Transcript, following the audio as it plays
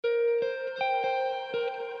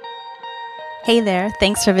Hey there,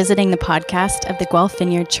 thanks for visiting the podcast of the Guelph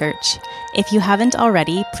Vineyard Church. If you haven't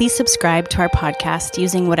already, please subscribe to our podcast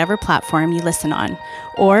using whatever platform you listen on,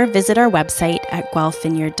 or visit our website at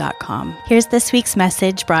guelphvineyard.com. Here's this week's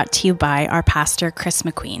message brought to you by our pastor, Chris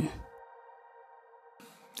McQueen.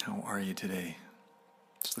 How are you today?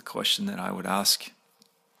 It's the question that I would ask,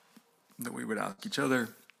 that we would ask each other.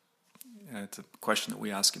 It's a question that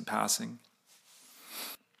we ask in passing.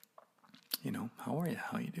 How are you?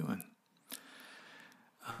 How are you doing?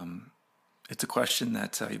 It's a question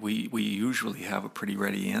that we usually have a pretty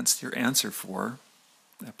ready answer for,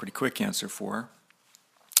 a pretty quick answer for.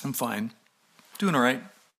 I'm fine, doing all right.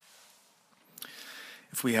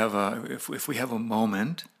 If we have a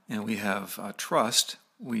moment and we have trust,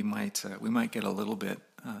 we might get a little bit,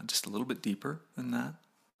 just a little bit deeper than that.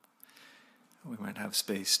 We might have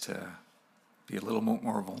space to be a little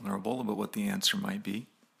more vulnerable about what the answer might be.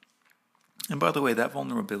 And by the way, that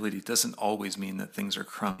vulnerability doesn't always mean that things are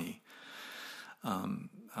crummy.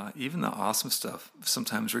 Even the awesome stuff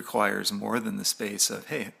sometimes requires more than the space of,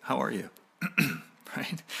 hey, how are you?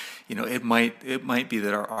 Right? It might be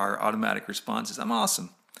that our automatic response is, I'm awesome.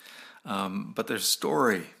 But there's a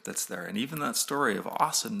story that's there. And even that story of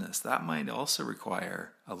awesomeness, that might also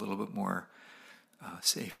require a little bit more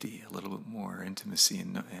safety, a little bit more intimacy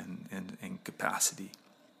and capacity.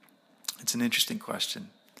 It's an interesting question.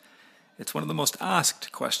 It's one of the most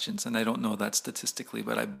asked questions, and I don't know that statistically,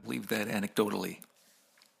 but I believe that anecdotally.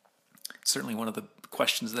 Certainly one of the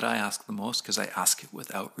questions that I ask the most, because I ask it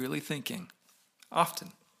without really thinking,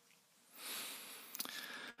 often.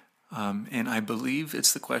 And I believe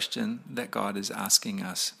it's the question that God is asking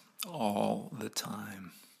us all the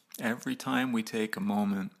time. Every time we take a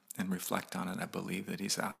moment and reflect on it, I believe that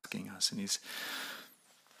He's asking us. And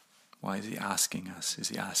why is He asking us? Is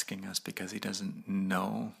He asking us because He doesn't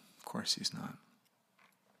know? Of course He's not.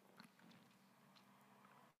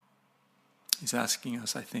 He's asking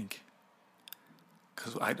us, I think,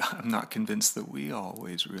 because I'm not convinced that we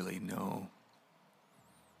always really know.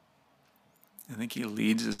 I think He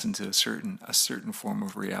leads us into a certain form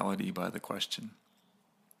of reality by the question.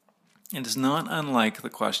 And it's not unlike the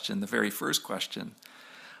question, the very first question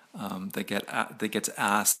that gets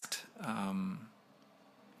asked.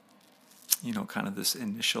 Kind of this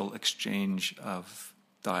initial exchange of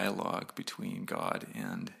dialogue between God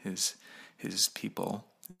and His people,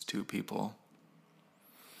 His two people.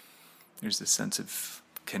 There's this sense of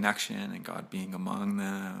connection and God being among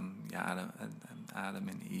them, Adam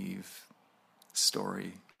and Eve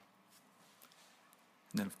story.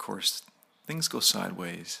 And then, of course, things go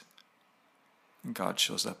sideways. And God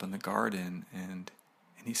shows up in the garden and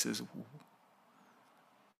He says,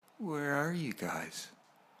 where are you guys?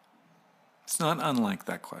 It's not unlike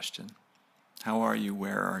that question. How are you?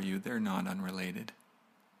 Where are you? They're not unrelated.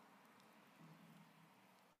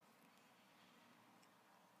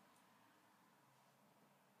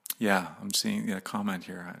 Yeah, I'm seeing a comment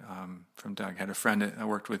here from Doug. I had a friend I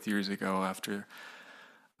worked with years ago. After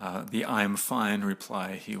the I'm fine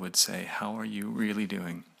reply, he would say, how are you really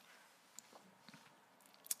doing?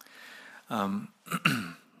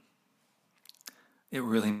 It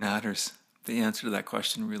really matters. The answer to that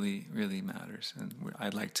question really, really matters. And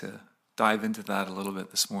I'd like to dive into that a little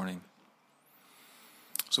bit this morning.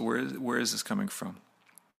 So where is this coming from?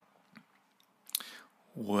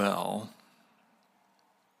 Well,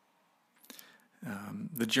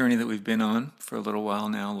 the journey that we've been on for a little while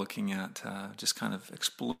now, looking at just kind of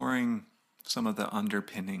exploring some of the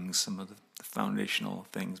underpinnings, some of the foundational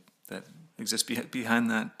things that exist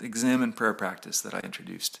behind that exam and prayer practice that I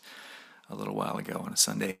introduced a little while ago on a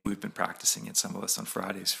Sunday. We've been practicing it, some of us on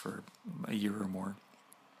Fridays, for a year or more.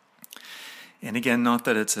 And again, not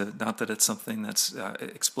that it's something that's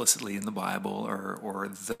explicitly in the Bible or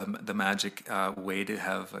the magic way to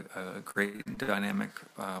have a great dynamic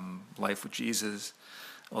life with Jesus,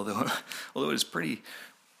 although it is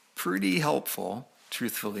pretty helpful,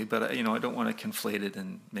 truthfully. But I don't want to conflate it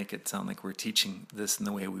and make it sound like we're teaching this in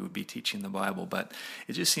the way we would be teaching the Bible. But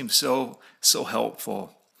it just seems so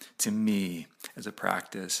helpful to me as a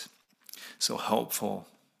practice, so helpful.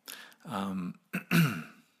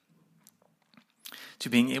 To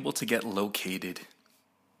being able to get located,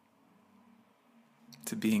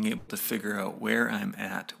 to being able to figure out where I'm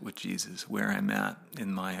at with Jesus, where I'm at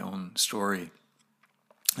in my own story.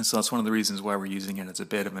 And so that's one of the reasons why we're using it as a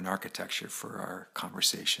bit of an architecture for our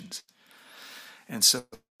conversations. And so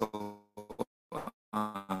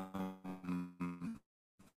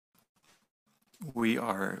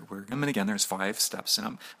and again, there's 5 steps,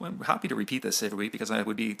 and I'm happy to repeat this every week because I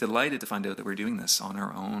would be delighted to find out that we're doing this on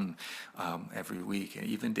our own every week, and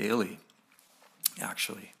even daily,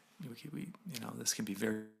 actually. This can be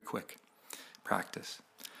very quick practice.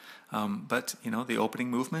 But the opening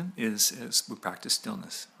movement is we practice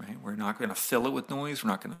stillness, right? We're not going to fill it with noise.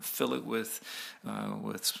 We're not going to fill it with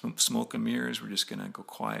smoke and mirrors. We're just going to go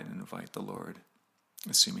quiet and invite the Lord,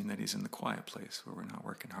 assuming that He's in the quiet place where we're not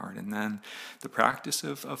working hard. And then the practice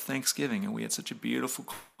of Thanksgiving, and we had such a beautiful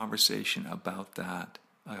conversation about that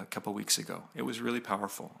a couple weeks ago. It was really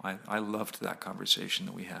powerful. I loved that conversation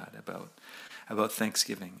that we had about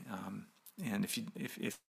Thanksgiving. And if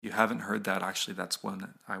you haven't heard that, actually, that's one that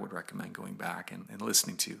I would recommend going back and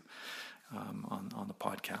listening to on the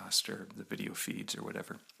podcast or the video feeds or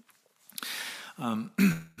whatever. And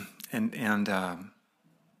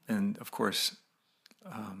of course,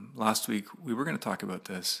 last week we were going to talk about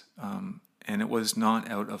this, and it was not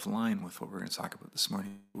out of line with what we're going to talk about this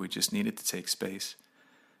morning. We just needed to take space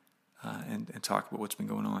and talk about what's been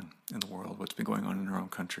going on in the world, what's been going on in our own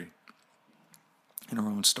country, in our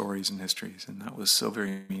own stories and histories. And that was so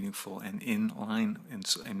very meaningful and in line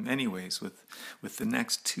in many ways with the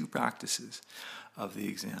next two practices of the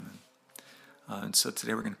Examen. And so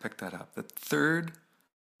today we're going to pick that up. The third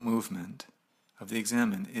movement of the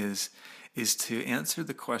Examen is to answer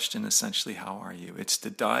the question, essentially, how are you? It's to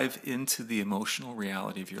dive into the emotional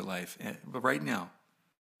reality of your life, but right now.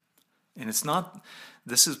 And it's not,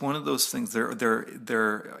 this is one of those things,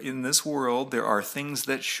 there in this world, there are things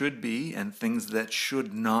that should be and things that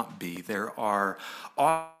should not be. There are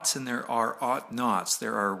oughts and there are ought-nots.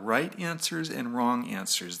 There are right answers and wrong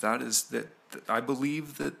answers. I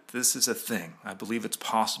believe that this is a thing. I believe it's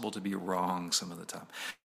possible to be wrong some of the time.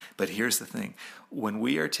 But here's the thing. When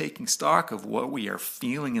we are taking stock of what we are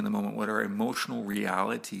feeling in the moment, what our emotional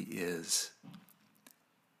reality is,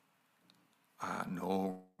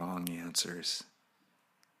 no wrong answers,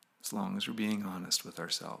 as long as we're being honest with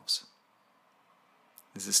ourselves.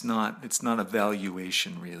 It's not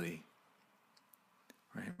evaluation, really.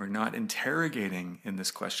 Right? We're not interrogating in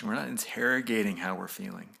this question. We're not interrogating how we're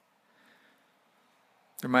feeling.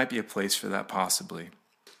 There might be a place for that, possibly.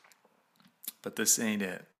 But this ain't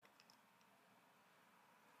it.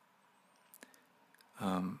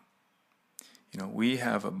 We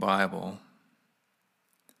have a Bible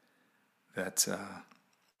that I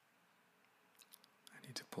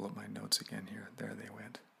need to pull up my notes again here. There they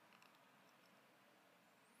went.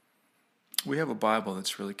 We have a Bible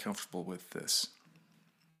that's really comfortable with this.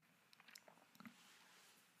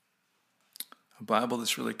 A Bible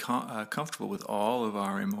that's really comfortable with all of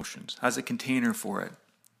our emotions, has a container for it.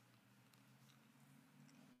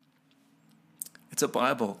 It's a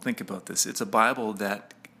Bible, think about this, it's a Bible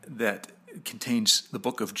that contains the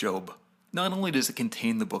book of Job. Not only does it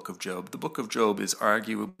contain the book of Job is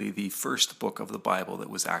arguably the first book of the Bible that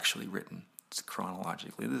was actually written. It's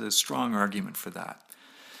chronologically. There's a strong argument for that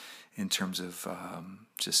in terms of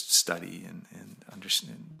just study and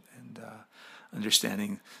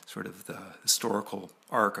understanding sort of the historical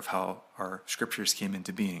arc of how our scriptures came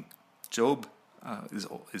into being. Job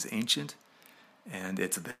is ancient, and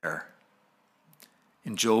it's there.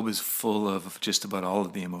 And Job is full of just about all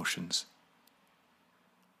of the emotions.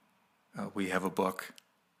 We have a book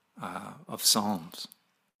of Psalms.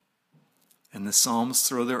 And the Psalms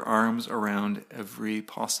throw their arms around every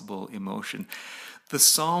possible emotion. The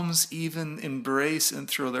Psalms even embrace and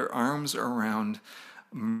throw their arms around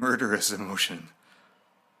murderous emotion.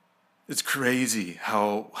 It's crazy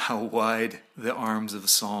how wide the arms of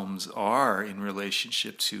Psalms are in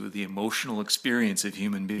relationship to the emotional experience of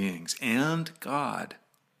human beings and God.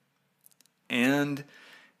 And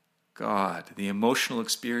God, the emotional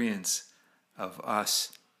experience of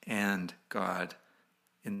us and God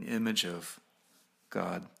in the image of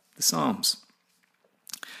God, the Psalms.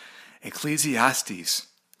 Ecclesiastes,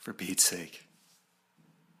 for Pete's sake.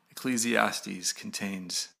 Ecclesiastes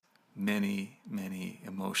contains many, many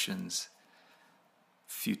emotions.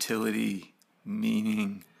 Futility,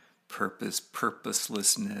 meaning, purpose,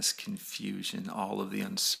 purposelessness, confusion, all of the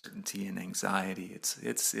uncertainty and anxiety.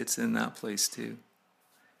 It's in that place too.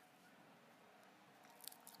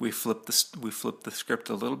 We flip the script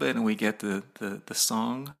a little bit and we get the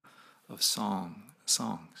Song of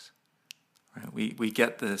Songs. Right? We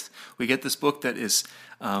get this book that is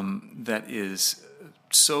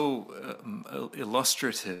so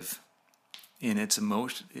illustrative in its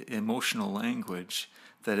emotional language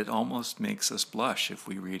that it almost makes us blush if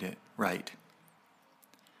we read it right.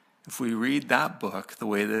 If we read that book the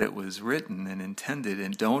way that it was written and intended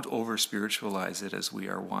and don't over-spiritualize it as we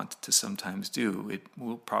are wont to sometimes do, it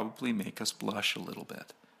will probably make us blush a little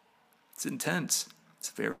bit. It's intense.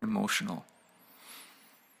 It's very emotional.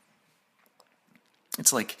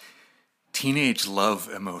 It's like teenage love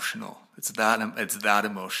emotional. It's that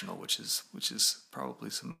emotional, which is probably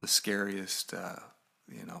some of the scariest. If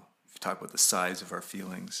you talk about the size of our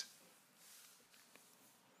feelings.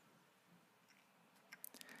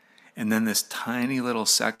 And then this tiny little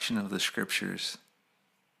section of the scriptures,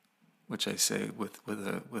 which I say with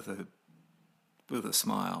a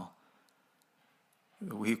smile,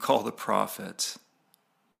 we call the prophets.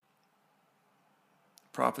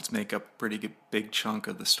 Prophets make up a pretty big chunk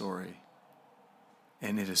of the story.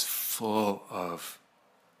 And it is full of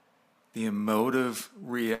the emotive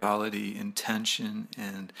reality, intention,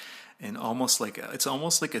 and it's almost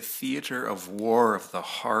like a theater of war of the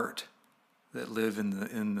heart that live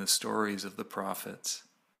in the stories of the prophets.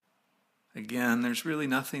 Again, there's really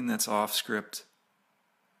nothing that's off script.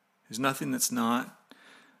 There's nothing that's not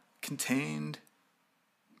contained.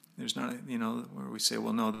 There's not, where we say,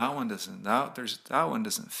 well, no, that one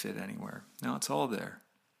doesn't fit anywhere. No, it's all there.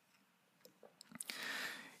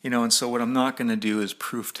 And so what I'm not going to do is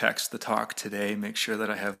proof text the talk today, make sure that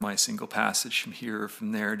I have my single passage from here or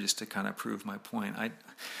from there just to kind of prove my point.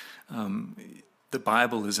 The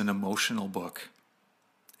Bible is an emotional book.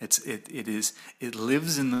 It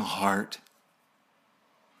lives in the heart.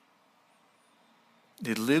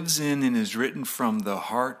 It lives in and is written from the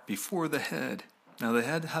heart before the head. Now the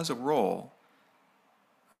head has a role.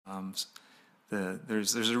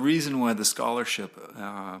 There's a reason why the scholarship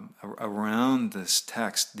around these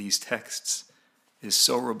texts, is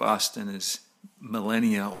so robust and is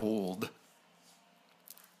millennia old.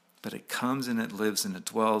 But it comes and it lives and it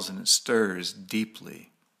dwells and it stirs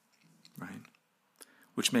deeply, right?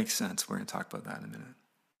 Which makes sense. We're going to talk about that in a minute.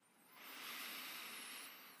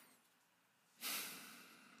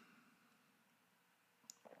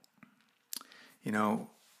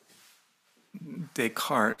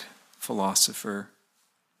 Descartes, philosopher,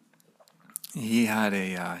 he had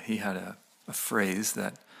a phrase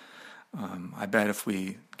that I bet if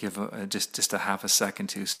we give just a half a second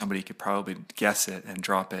to somebody could probably guess it and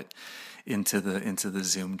drop it into the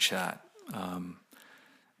Zoom chat.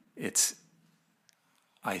 It's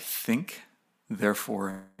I think,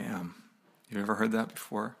 therefore I am. You ever heard that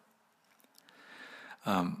before?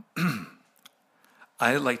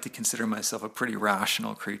 I like to consider myself a pretty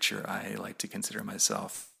rational creature. I like to consider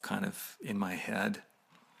myself kind of in my head.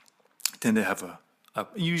 I tend to have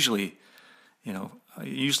usually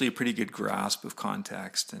a pretty good grasp of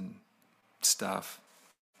context and stuff.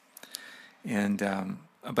 And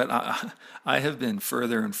but I have been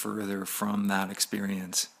further and further from that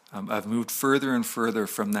experience. I've moved further and further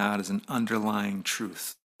from that as an underlying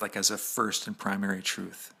truth, like as a first and primary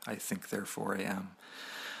truth. I think, therefore I am.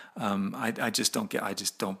 I just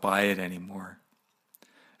don't buy it anymore.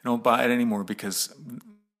 I don't buy it anymore because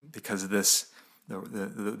of this.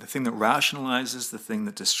 The thing that rationalizes, the thing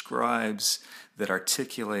that describes, that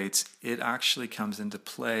articulates, it actually comes into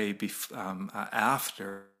play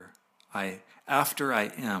after I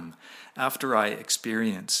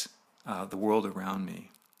experience the world around me.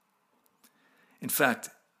 In fact,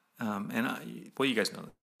 you guys know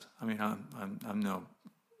this. I mean, I'm no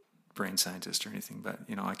brain scientist or anything, but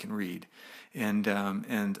I can read, and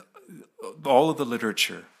all of the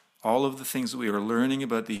literature, all of the things that we are learning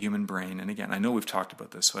about the human brain. And again, I know we've talked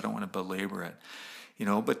about this, so I don't want to belabor it,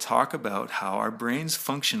 but talk about how our brains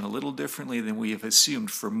function a little differently than we have assumed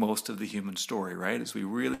for most of the human story, right? As we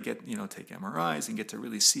really get, take MRIs and get to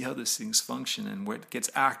really see how these things function and what gets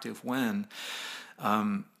active when,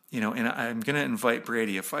 and I'm going to invite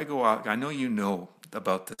Brady, if I go out, I know you know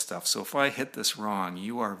about this stuff, so if I hit this wrong,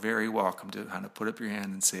 you are very welcome to kind of put up your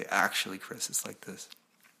hand and say, actually, Chris, it's like this.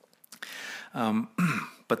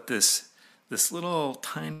 But this little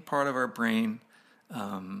tiny part of our brain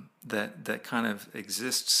that kind of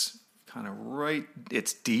exists, kind of right,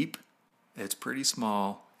 it's deep, it's pretty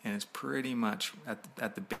small, and it's pretty much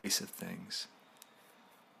at the base of things.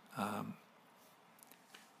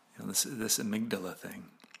 This amygdala thing.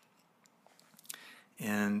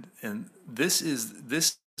 And this is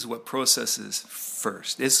what processes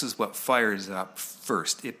first. This is what fires up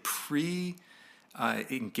first. It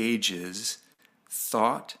engages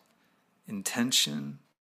thought, intention,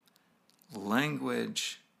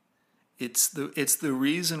 language. It's the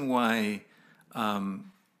reason why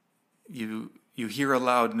you hear a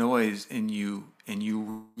loud noise and you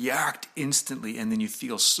react instantly, and then you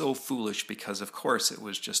feel so foolish because, of course, it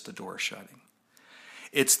was just the door shutting.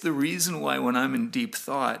 It's the reason why when I'm in deep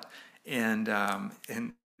thought, and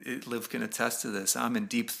Liv can attest to this, I'm in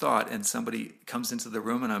deep thought and somebody comes into the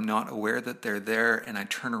room and I'm not aware that they're there, and I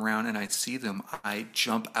turn around and I see them, I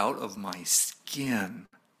jump out of my skin.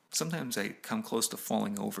 Sometimes I come close to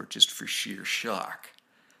falling over just for sheer shock,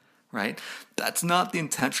 right? That's not the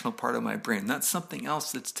intentional part of my brain. That's something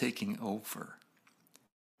else that's taking over.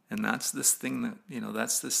 And that's this thing that,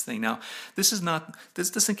 that's this thing. Now, this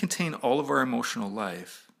doesn't contain all of our emotional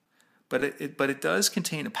life, but it does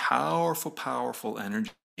contain a powerful, powerful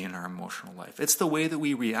energy in our emotional life. It's the way that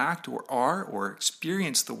we react or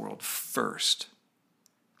experience the world first.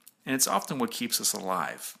 And it's often what keeps us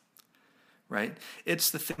alive, right?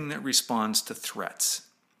 It's the thing that responds to threats.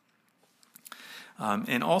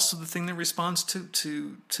 And also the thing that responds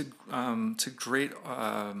to great,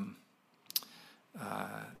 I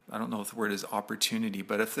don't know if the word is opportunity,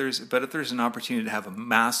 but if there's an opportunity to have a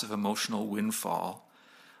massive emotional windfall,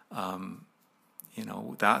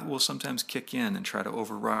 that will sometimes kick in and try to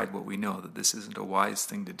override what we know that this isn't a wise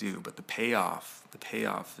thing to do. But the payoff, they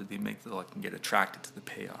can get attracted to the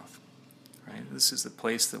payoff, right? This is the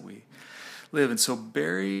place that we live. And so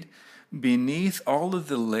buried beneath all of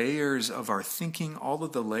the layers of our thinking, all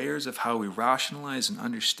of the layers of how we rationalize and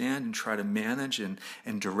understand and try to manage and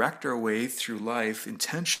direct our way through life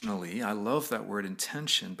intentionally. I love that word,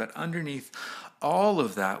 intention. But underneath all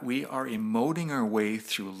of that, we are emoting our way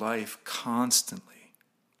through life constantly.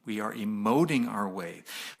 We are emoting our way.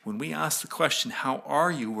 When we ask the question, how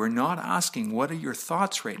are you? We're not asking, what are your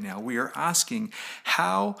thoughts right now? We are asking,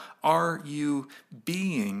 how are you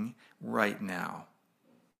being right now?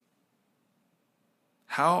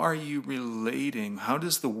 How are you relating? How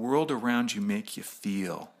does the world around you make you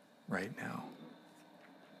feel right now?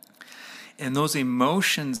 And those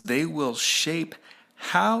emotions, they will shape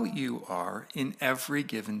how you are in every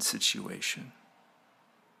given situation,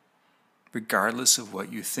 regardless of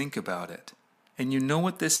what you think about it. And you know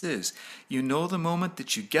what this is. You know the moment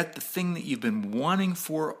that you get the thing that you've been wanting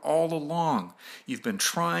for all along. You've been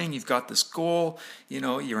trying, you've got this goal,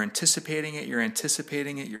 you're anticipating it,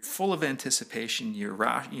 you're full of anticipation,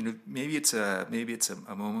 maybe it's a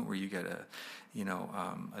moment where you get a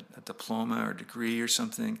diploma or degree or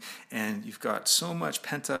something, and you've got so much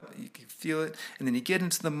pent up, you can feel it, and then you get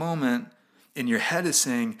into the moment, and your head is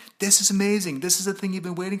saying, this is amazing, this is the thing you've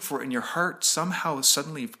been waiting for, and your heart somehow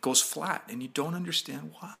suddenly goes flat, and you don't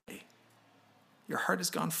understand why. Your heart has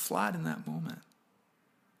gone flat in that moment,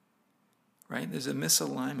 right? There's a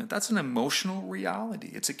misalignment. That's an emotional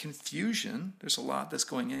reality. It's a confusion. There's a lot that's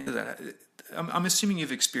going into that. I'm assuming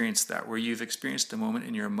you've experienced that, where you've experienced a moment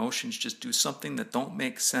and your emotions just do something that don't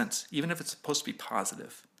make sense, even if it's supposed to be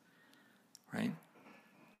positive, right?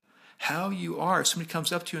 How you are. If somebody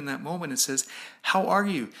comes up to you in that moment and says, how are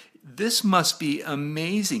you? This must be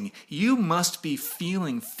amazing. You must be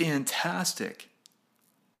feeling fantastic.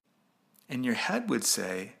 And your head would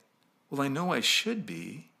say, well, I know I should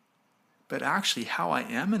be, but actually how I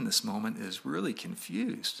am in this moment is really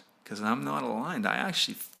confused because I'm not aligned. I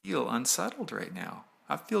actually feel unsettled right now.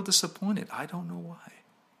 I feel disappointed. I don't know why.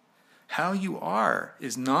 How you are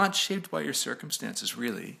is not shaped by your circumstances,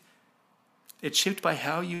 really. It's shaped by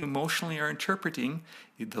how you emotionally are interpreting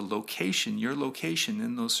your location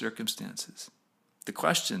in those circumstances. The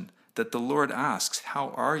question that the Lord asks, how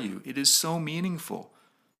are you? It is so meaningful.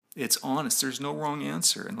 It's honest. There's no wrong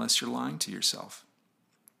answer unless you're lying to yourself.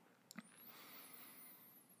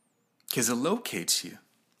 Because it locates you.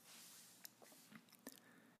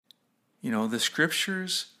 The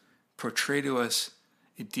scriptures portray to us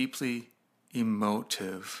a deeply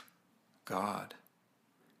emotive God.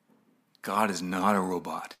 God is not a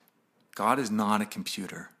robot. God is not a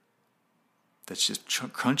computer that's just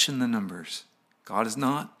crunching the numbers. God is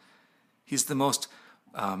not. He's the most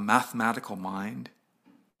mathematical mind.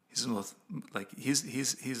 He's the most he's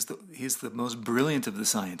the most brilliant of the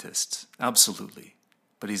scientists, absolutely.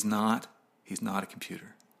 But he's not a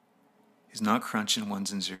computer. He's not crunching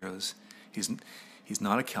ones and zeros. He's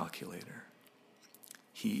not a calculator.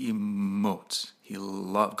 He emotes.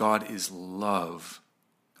 God is love.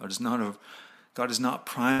 God is not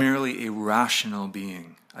primarily a rational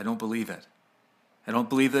being. I don't believe it. I don't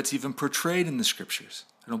believe that's even portrayed in the scriptures.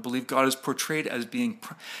 I don't believe God is portrayed as being,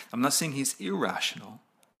 I'm not saying he's irrational,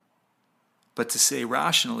 but to say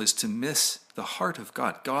rational is to miss the heart of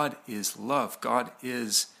God. God is love. God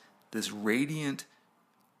is this radiant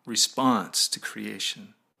response to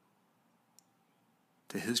creation,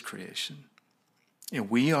 to his creation. And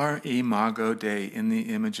we are imago Dei, in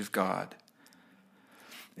the image of God.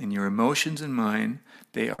 And your emotions and mine,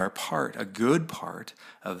 they are a good part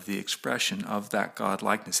of the expression of that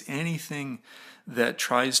God-likeness. Anything that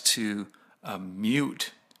tries to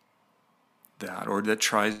mute that or that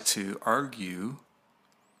tries to argue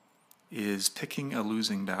is picking a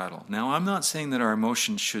losing battle. Now, I'm not saying that our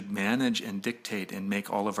emotions should manage and dictate and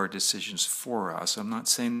make all of our decisions for us. I'm not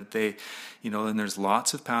saying that they, and there's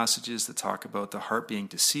lots of passages that talk about the heart being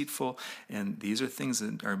deceitful, and these are things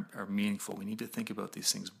that are meaningful. We need to think about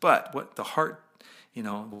these things. But what the heart,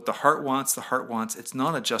 what the heart wants, it's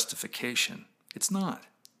not a justification. It's not.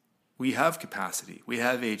 We have capacity. We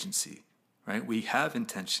have agency, right? We have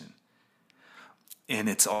intention. And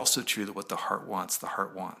it's also true that what the heart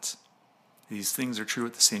wants. These things are true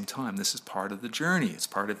at the same time. This is part of the journey. It's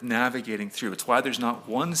part of navigating through. It's why there's not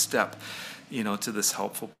one step, to this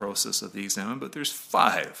helpful process of the examen, but there's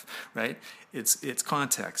 5, right? It's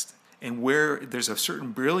context. And where there's a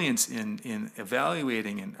certain brilliance in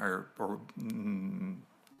evaluating or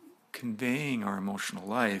conveying our emotional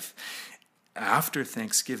life after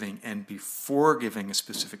Thanksgiving and before giving a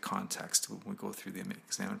specific context when we go through the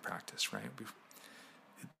examen practice, right?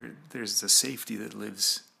 There's a safety that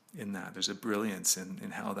lives in that. There's a brilliance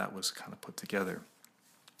in how that was kind of put together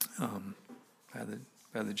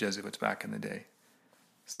by the Jesuits back in the day.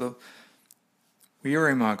 So we are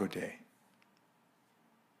Imago Dei.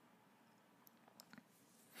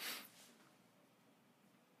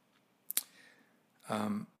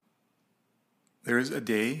 There is a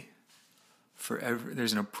day for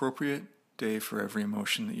there's an appropriate day for every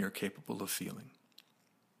emotion that you're capable of feeling.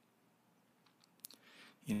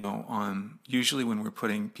 Usually when we're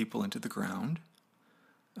putting people into the ground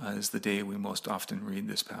is the day we most often read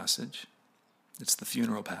this passage. It's the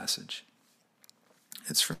funeral passage.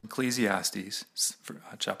 It's from Ecclesiastes,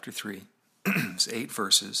 chapter 3. It's 8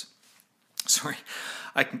 verses. Sorry,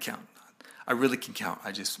 I can count. I really can count.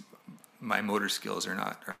 My motor skills are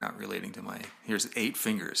not relating to here's 8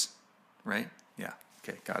 fingers, right? Yeah,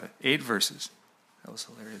 okay, got it. 8 verses. That was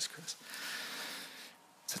hilarious, Chris.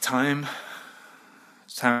 It's a time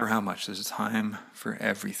for how much? There's a time for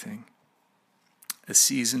everything. A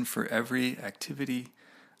season for every activity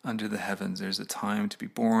under the heavens. There's a time to be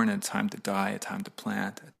born, and a time to die, a time to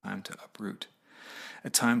plant, a time to uproot. A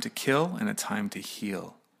time to kill and a time to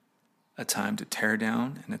heal. A time to tear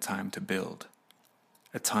down and a time to build.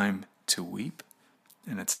 A time to weep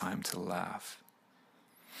and a time to laugh.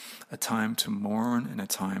 A time to mourn and a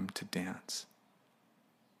time to dance.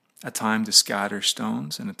 A time to scatter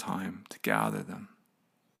stones and a time to gather them.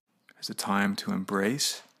 There's a time to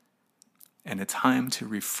embrace and a time to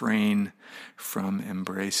refrain from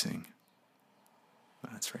embracing.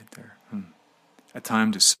 That's right there. A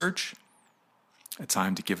time to search, a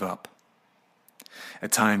time to give up. A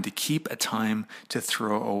time to keep, a time to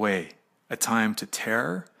throw away. A time to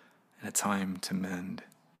tear and a time to mend.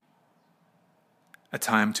 A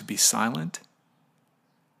time to be silent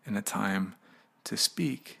and a time to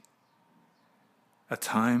speak. A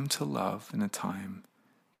time to love and a time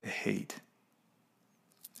to hate.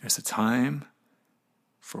 There's a time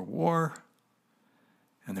for war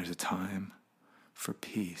and there's a time for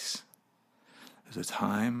peace. There's a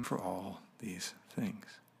time for all these things.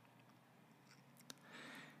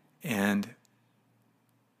 And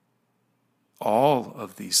all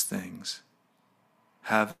of these things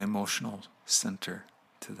have an emotional center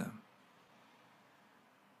to them.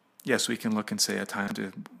 Yes, we can look and say a time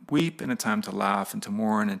to weep and a time to laugh and to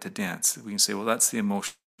mourn and to dance. We can say, well, that's the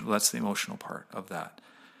emotional part of that,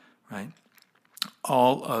 right?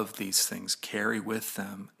 All of these things carry with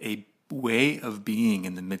them a way of being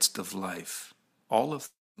in the midst of life. All of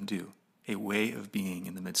them do. A way of being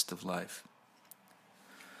in the midst of life.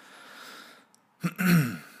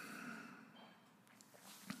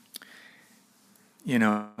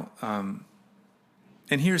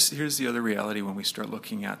 And here's the other reality when we start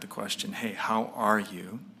looking at the question, hey, how are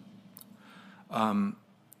you?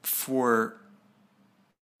 For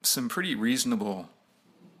some pretty reasonable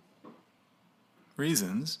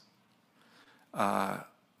reasons,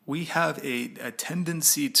 we have a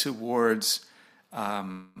tendency towards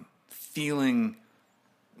feeling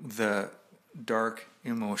the dark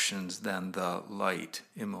emotions than the light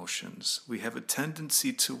emotions. We have a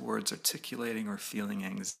tendency towards articulating or feeling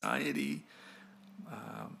anxiety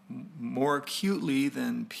more acutely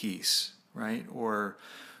than peace, right? Or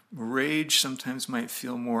rage sometimes might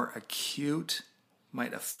feel more acute,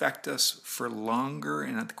 might affect us for longer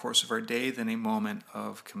and at the course of our day than a moment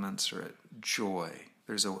of commensurate joy.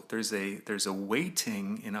 There's a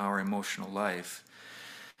weighting in our emotional life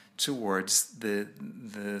towards the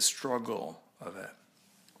struggle of it.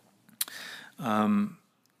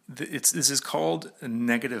 This is called a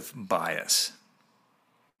negative bias.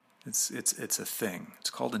 It's a thing.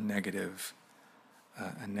 It's called a negative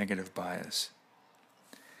bias.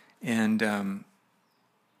 And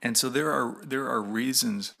so there are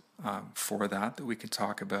reasons for that we could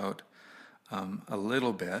talk about a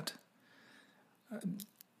little bit.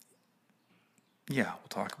 Yeah, we'll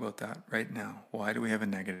talk about that right now. Why do we have a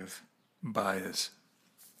negative bias?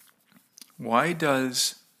 Why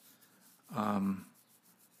does a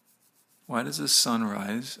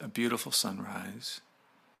sunrise, a beautiful sunrise,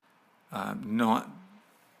 not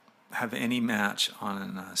have any match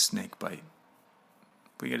on a snake bite?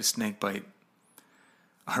 If we get a snake bite,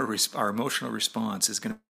 our emotional response is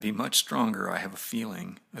going to be much stronger, I have a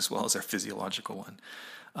feeling, as well as our physiological one,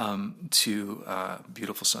 to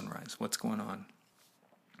beautiful sunrise. What's going on?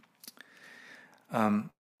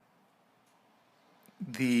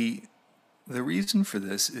 The reason for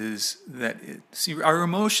this is that, our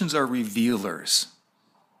emotions are revealers.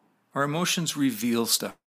 Our emotions reveal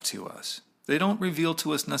stuff to us. They don't reveal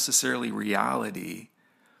to us necessarily reality,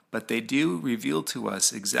 but they do reveal to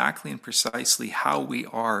us exactly and precisely how we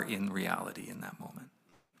are in reality in that moment.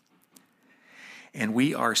 And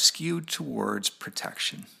we are skewed towards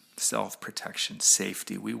protection, self-protection,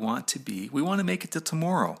 safety. We want to make it to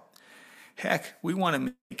tomorrow. Heck, we want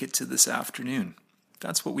to make it to this afternoon.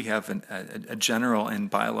 That's what we have a general and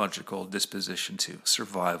biological disposition to,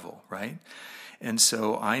 survival, right? And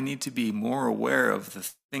so I need to be more aware of the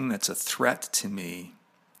thing that's a threat to me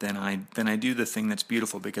than I do the thing that's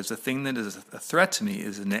beautiful, because the thing that is a threat to me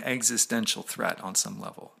is an existential threat on some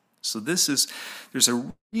level. So there's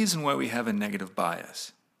a reason why we have a negative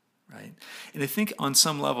bias, right? And I think on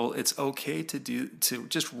some level it's okay to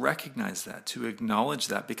just recognize that, to acknowledge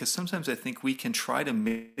that, because sometimes I think we can try to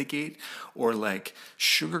mitigate or like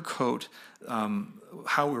sugarcoat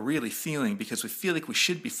how we're really feeling because we feel like we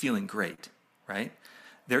should be feeling great, right?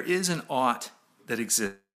 There is an ought that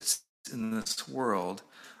exists in this world,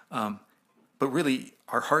 but really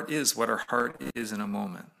our heart is what our heart is in a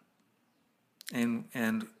moment,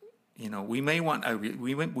 and you know, we may want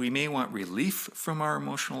relief from our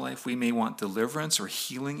emotional life. We may want deliverance or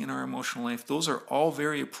healing in our emotional life. Those are all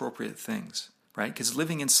very appropriate things, right? Because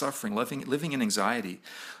living in suffering, living in anxiety,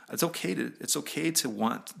 it's okay to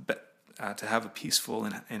want to have a peaceful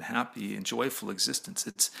and happy and joyful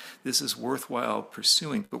existence. This is worthwhile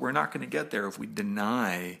pursuing, but we're not going to get there if we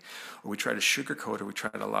deny, or we try to sugarcoat, or we try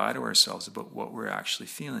to lie to ourselves about what we're actually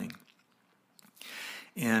feeling.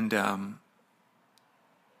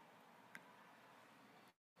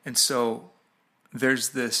 And so there's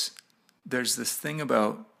this thing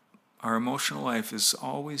about our emotional life is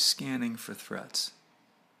always scanning for threats,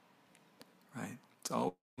 right? It's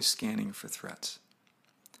always scanning for threats.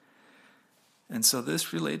 And so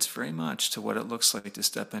this relates very much to what it looks like to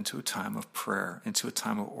step into a time of prayer, into a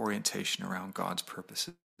time of orientation around God's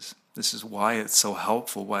purposes. This is why it's so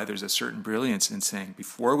helpful, why there's a certain brilliance in saying,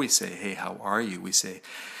 before we say, hey, how are you? We say,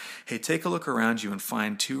 hey, take a look around you and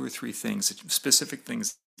find 2 or 3 things, specific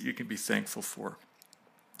things you can be thankful for,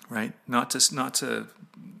 right? Not to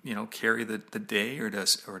carry the day or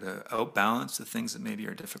to outbalance the things that maybe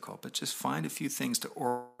are difficult, but just find a few things to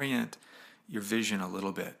orient your vision a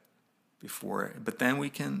little bit before. But then we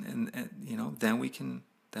can,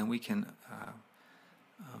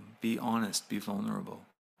 be honest, be vulnerable,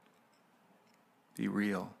 be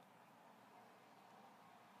real.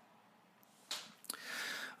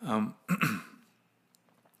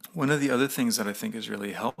 One of the other things that I think is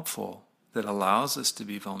really helpful that allows us to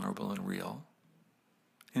be vulnerable and real,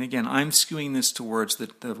 and again, I'm skewing this towards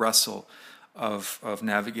the wrestle of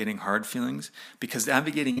navigating hard feelings, because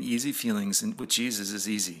navigating easy feelings with Jesus is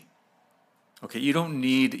easy. Okay, you don't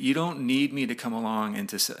need me to come along and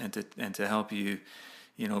to help you,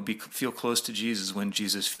 feel close to Jesus when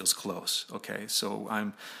Jesus feels close. Okay, so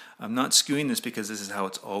I'm not skewing this because this is how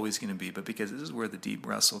it's always going to be, but because this is where the deep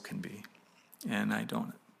wrestle can be, and I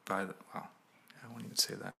won't even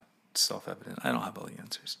say that. It's self-evident. I don't have all the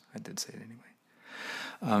answers. I did say it anyway.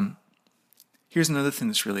 Here's another thing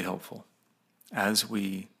that's really helpful as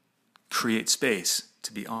we create space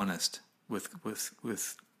to be honest with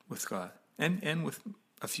God and with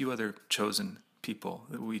a few other chosen people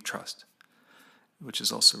that we trust, which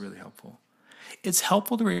is also really helpful. It's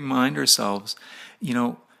helpful to remind ourselves,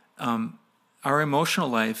 our emotional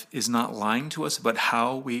life is not lying to us about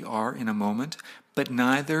how we are in a moment, but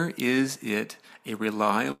neither is it a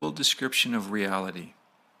reliable description of reality.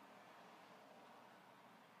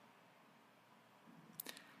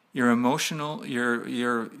 Your emotions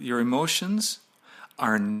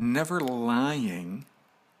are never lying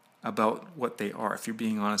about what they are. If you're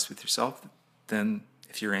being honest with yourself, then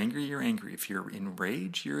if you're angry, you're angry. If you're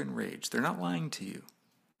enraged, you're enraged. They're not lying to you,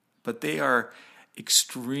 but they are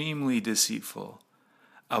extremely deceitful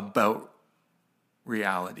about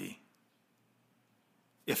reality.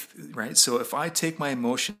 So if I take my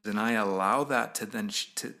emotions and I allow that to then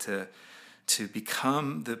to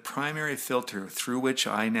become the primary filter through which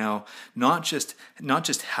I now not just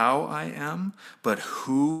how I am, but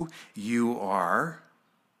who you are,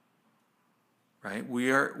 right?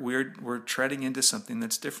 We're treading into something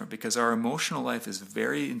that's different, because our emotional life is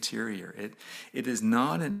very interior. It is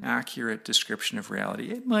not an accurate description of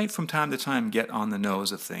reality. It might from time to time get on the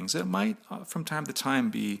nose of things. It might from time to time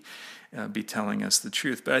be telling us the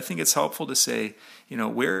truth. But I think it's helpful to say,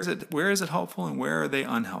 where is it helpful and where are they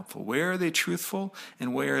unhelpful? Where are they truthful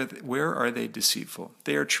and where are they deceitful?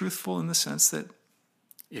 They are truthful in the sense that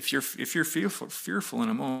if you're fearful in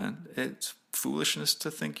a moment, it's foolishness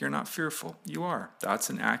to think you're not fearful. You are. That's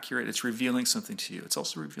it's revealing something to you. It's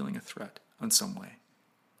also revealing a threat in some way,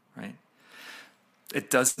 right? It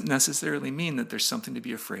doesn't necessarily mean that there's something to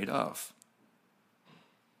be afraid of.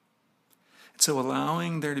 So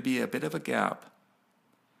allowing there to be a bit of a gap,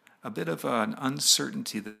 a bit of an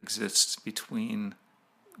uncertainty that exists between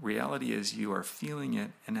reality as you are feeling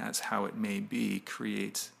it and as how it may be,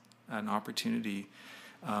 creates an opportunity,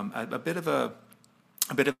 a bit of a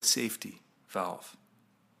safety valve.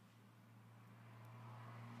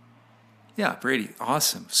 Yeah, Brady,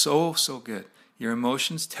 awesome. So good. Your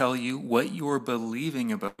emotions tell you what you're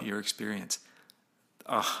believing about your experience.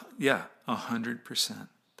 Yeah, 100%.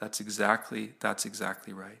 That's exactly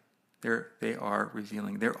right. They are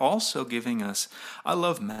revealing. They're also giving us. I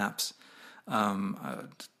love maps. I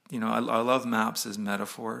love maps as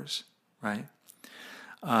metaphors, right?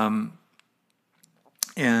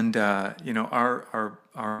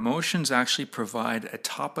 Our emotions actually provide a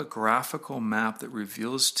topographical map that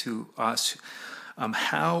reveals to us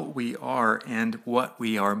how we are and what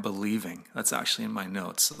we are believing. That's actually in my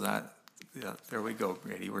notes. So there we go,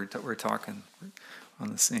 Brady. We're talking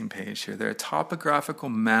on the same page here. They're a topographical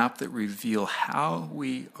map that reveal how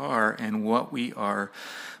we are and what we are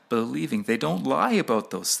believing. They don't lie about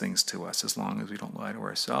those things to us, as long as we don't lie to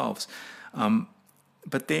ourselves.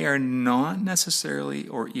 But they are not necessarily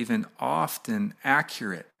or even often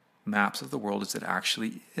accurate maps of the world as it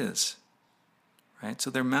actually is, right? So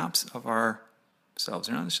they're maps of ourselves.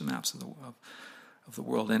 They're not just maps of the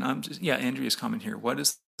world. And Andrea's comment here. What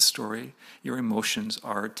is the story your emotions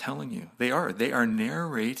are telling you? They are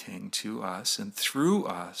narrating to us and through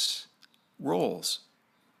us roles.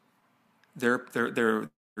 They're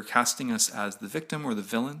casting us as the victim or the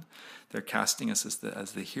villain. They're casting us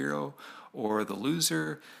as the hero or the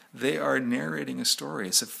loser. They are narrating a story.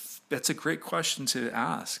 That's a great question to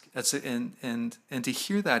ask. And to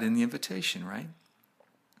hear that in the invitation, right?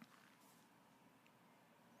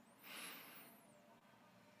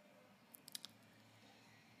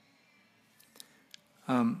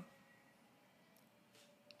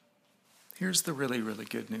 Here's the really, really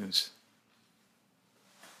good news.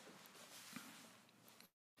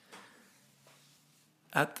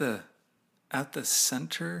 At the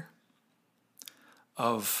center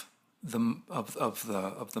of the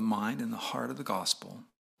mind and the heart of the gospel,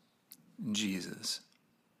 Jesus,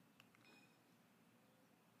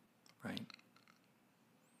 right?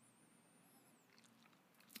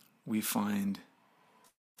 We find,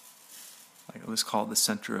 let's call it the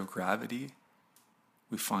center of gravity.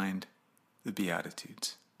 We find the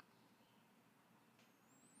Beatitudes.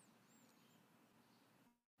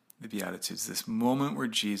 The Beatitudes, this moment where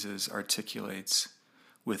Jesus articulates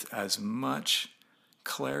with as much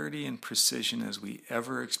clarity and precision as we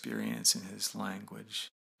ever experience in his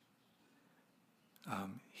language.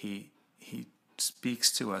 He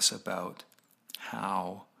speaks to us about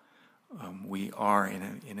how we are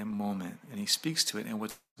in a moment, and he speaks to it. And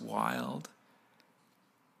what's wild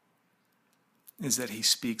is that he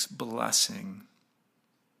speaks blessing.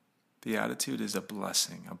 Beatitude is a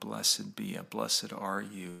blessing. A blessed be, a blessed are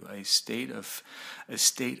you, a state of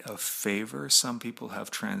favor. Some people have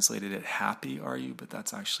translated it happy are you, but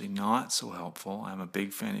that's actually not so helpful. I'm a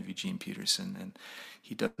big fan of Eugene Peterson, and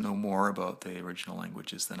he does know more about the original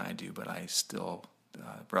languages than I do, but I still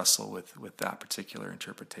wrestle with that particular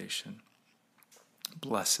interpretation.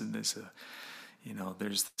 Blessed is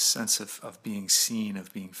there's the sense of being seen,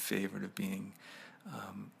 of being favored, of being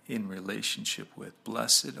in relationship with.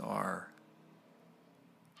 Blessed are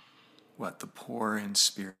the poor in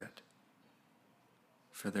spirit,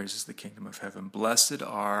 for theirs is the kingdom of heaven. Blessed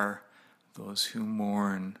are those who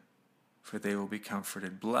mourn, for they will be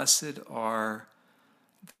comforted. Blessed are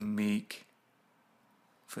the meek,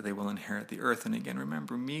 for they will inherit the earth. And again,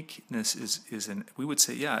 remember, meekness we would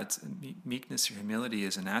say, meekness or humility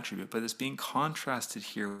is an attribute, but it's being contrasted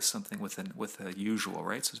here with something with a usual,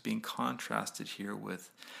 right? So it's being contrasted here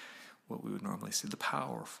with what we would normally see, the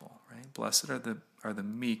powerful, right? Blessed are the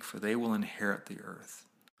meek, for they will inherit the earth.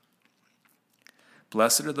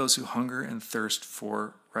 Blessed are those who hunger and thirst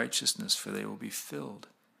for righteousness, for they will be filled.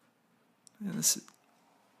 And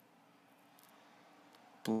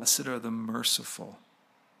blessed are the merciful,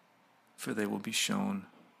 for they will be shown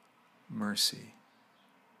mercy.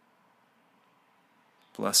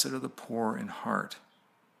 Blessed are the poor in heart.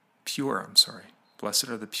 Blessed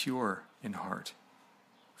are the pure in heart,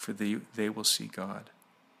 for they will see God.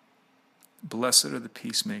 Blessed are the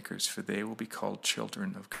peacemakers, for they will be called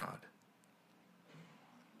children of God.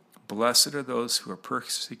 Blessed are those who are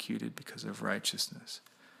persecuted because of righteousness,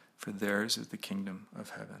 for theirs is the kingdom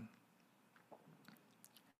of heaven.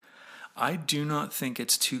 I do not think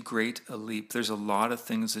it's too great a leap. There's a lot of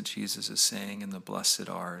things that Jesus is saying in the blessed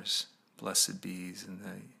are's, blessed bees, and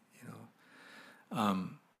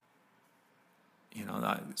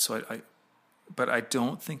but I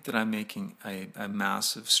don't think that I'm making a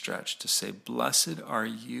massive stretch to say, blessed are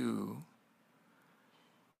you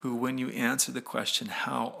who, when you answer the question,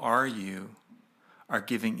 how are you, are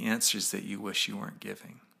giving answers that you wish you weren't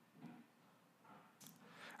giving.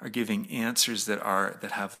 Are giving answers that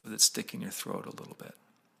stick in your throat a little bit.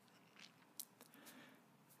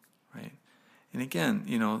 Right? And again,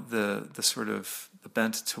 the sort of the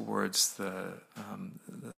bent towards the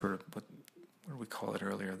sort of what do we call it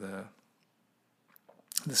earlier,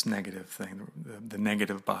 this negative thing, the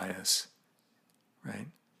negative bias, right?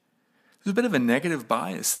 There's a bit of a negative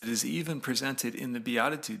bias that is even presented in the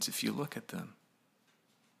Beatitudes if you look at them,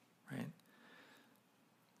 right?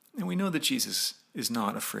 And we know that Jesus is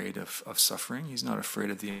not afraid of suffering. He's not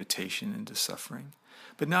afraid of the invitation into suffering.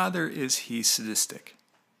 But neither is he sadistic.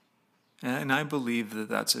 And I believe that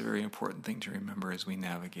that's a very important thing to remember as we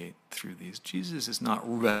navigate through these. Jesus is not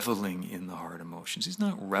reveling in the hard emotions. He's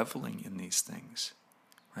not reveling in these things,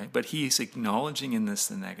 right? But he's acknowledging in this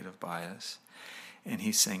the negative bias. And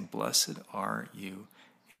he's saying, blessed are you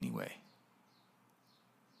anyway.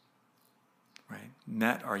 Right?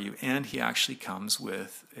 Met are you. And he actually comes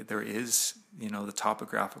with, there is, the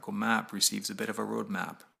topographical map receives a bit of a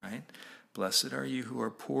roadmap, right? Blessed are you who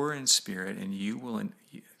are poor in spirit, and you will,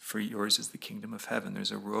 for yours is the kingdom of heaven.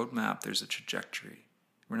 There's a roadmap, there's a trajectory.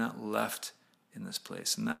 We're not left in this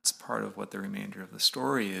place. And that's part of what the remainder of the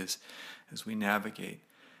story is as we navigate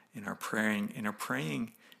in our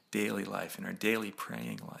praying daily life, in our daily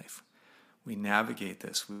praying life. We navigate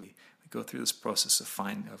this. We go through this process of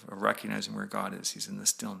recognizing where God is. He's in the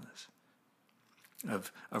stillness.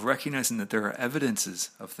 Of recognizing that there are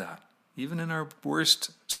evidences of that, even in our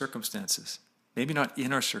worst circumstances. Maybe not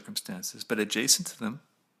in our circumstances, but adjacent to them,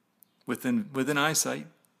 within eyesight,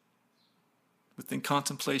 within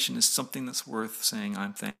contemplation, is something that's worth saying,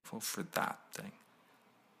 I'm thankful for that thing.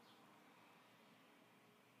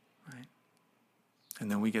 Right?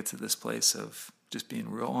 And then we get to this place of just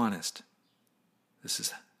being real honest. This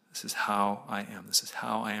is how I am. This is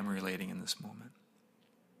how I am relating in this moment.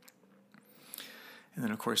 And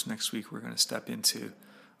then, of course, next week we're going to step into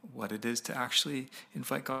what it is to actually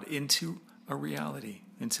invite God into a reality,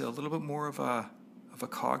 into a little bit more of a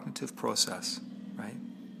cognitive process, right?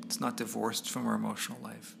 It's not divorced from our emotional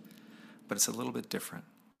life, but it's a little bit different.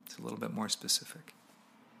 It's a little bit more specific.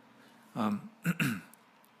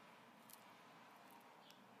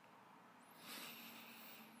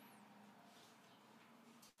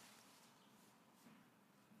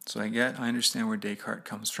 So I understand where Descartes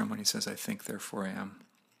comes from when he says, I think, therefore I am.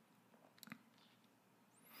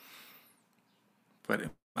 But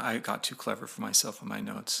I got too clever for myself in my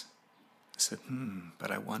notes. I said,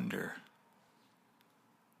 but I wonder.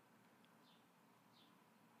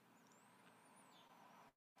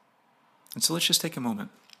 And so let's just take a moment.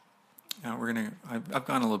 Now I've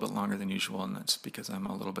gone a little bit longer than usual, and that's because I'm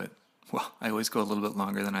a little bit, I always go a little bit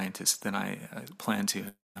longer than I plan to.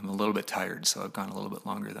 I'm a little bit tired, so I've gone a little bit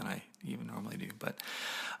longer than I even normally do. But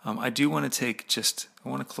I do want to I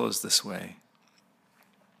want to close this way.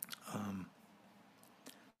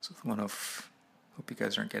 Hope you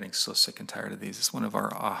guys aren't getting so sick and tired of these. It's one of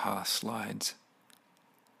our aha slides.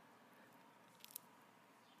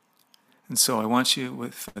 And so I want you,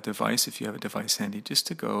 with a device, if you have a device handy, just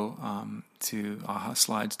to go to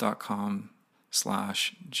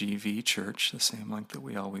ahaslides.com/GVchurch, the same link that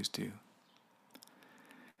we always do.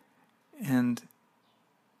 And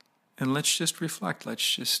let's just reflect. How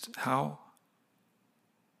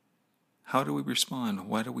do we respond?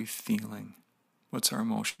 What are we feeling? What's our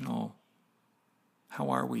emotional?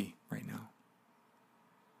 How are we right now?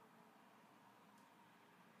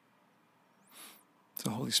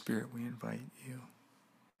 So, Holy Spirit, we invite you.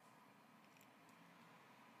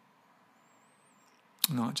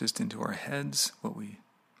 not just into our heads, what we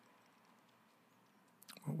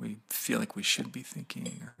feel like we should be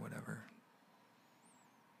thinking or whatever,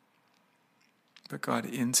 but God,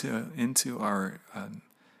 into our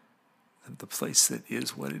the place that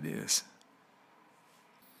is what it is.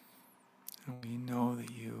 And we know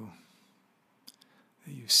that you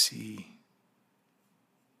see.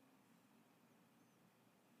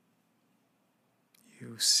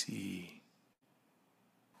 You see.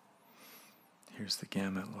 Here's the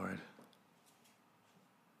gamut, Lord.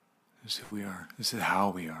 This is who we are. This is how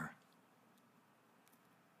we are.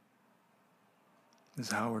 This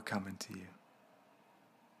is how we're coming to you.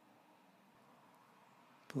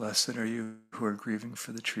 Blessed are you who are grieving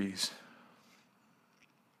for the trees.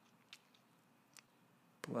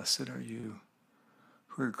 Blessed are you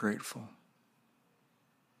who are grateful.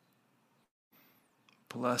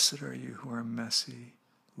 Blessed are you who are messy,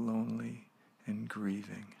 lonely, and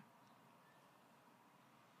grieving.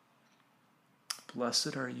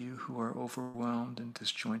 Blessed are you who are overwhelmed and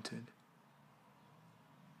disjointed.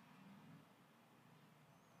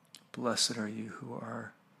 Blessed are you who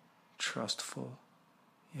are trustful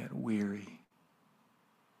yet weary.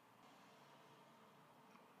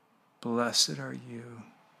 Blessed are you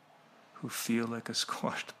who feel like a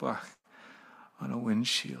squashed bug on a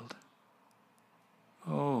windshield.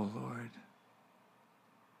 Oh Lord,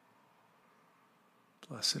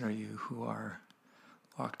 blessed are you who are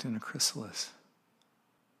locked in a chrysalis.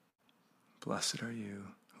 Blessed are you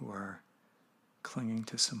who are clinging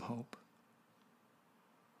to some hope.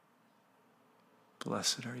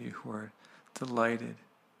 Blessed are you who are delighted.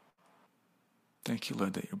 Thank you,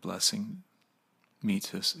 Lord, that your blessing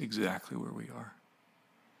meets us exactly where we are,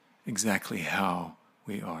 exactly how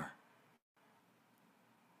we are.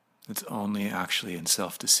 It's only actually in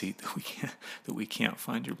self-deceit that we can't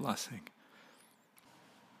find your blessing.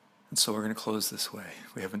 And so we're going to close this way.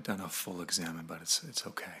 We haven't done a full examine, but it's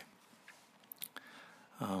okay.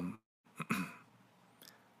 I'm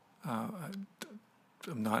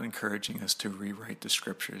not encouraging us to rewrite the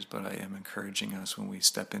scriptures, but I am encouraging us when we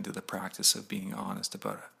step into the practice of being honest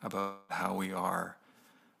about how we are,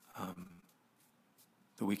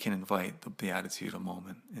 that we can invite the Beatitude a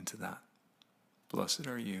moment into that. Blessed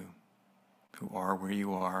are you who are where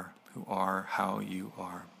you are, who are how you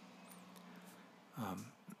are.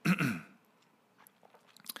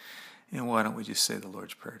 And why don't we just say the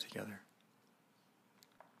Lord's Prayer together?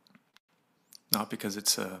 Not because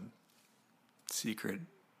it's a secret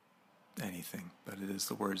anything, but it is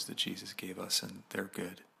the words that Jesus gave us, and they're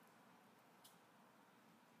good.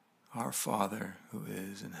 Our Father who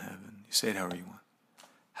is in heaven, you say it however you want.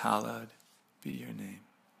 Hallowed be your name.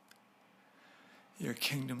 Your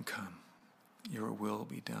kingdom come, your will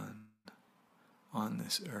be done on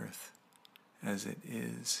this earth as it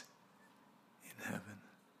is in heaven.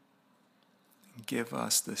 Give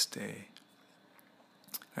us this day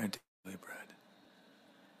our daily bread.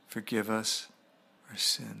 Forgive us our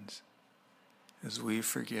sins as we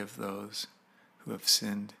forgive those who have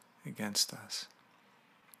sinned against us.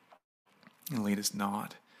 And lead us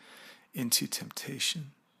not into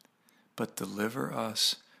temptation, but deliver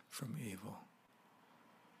us from evil.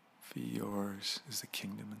 For yours is the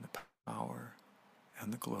kingdom and the power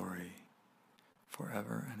and the glory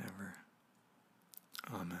forever and ever.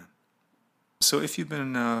 Amen. So if you've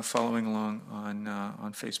been following along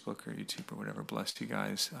on Facebook or YouTube or whatever, bless you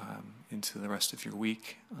guys into the rest of your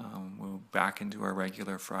week. We'll back into our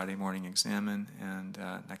regular Friday morning examine and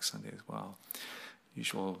next Sunday as well.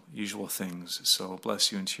 Usual things. So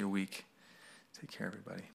bless you into your week. Take care, everybody.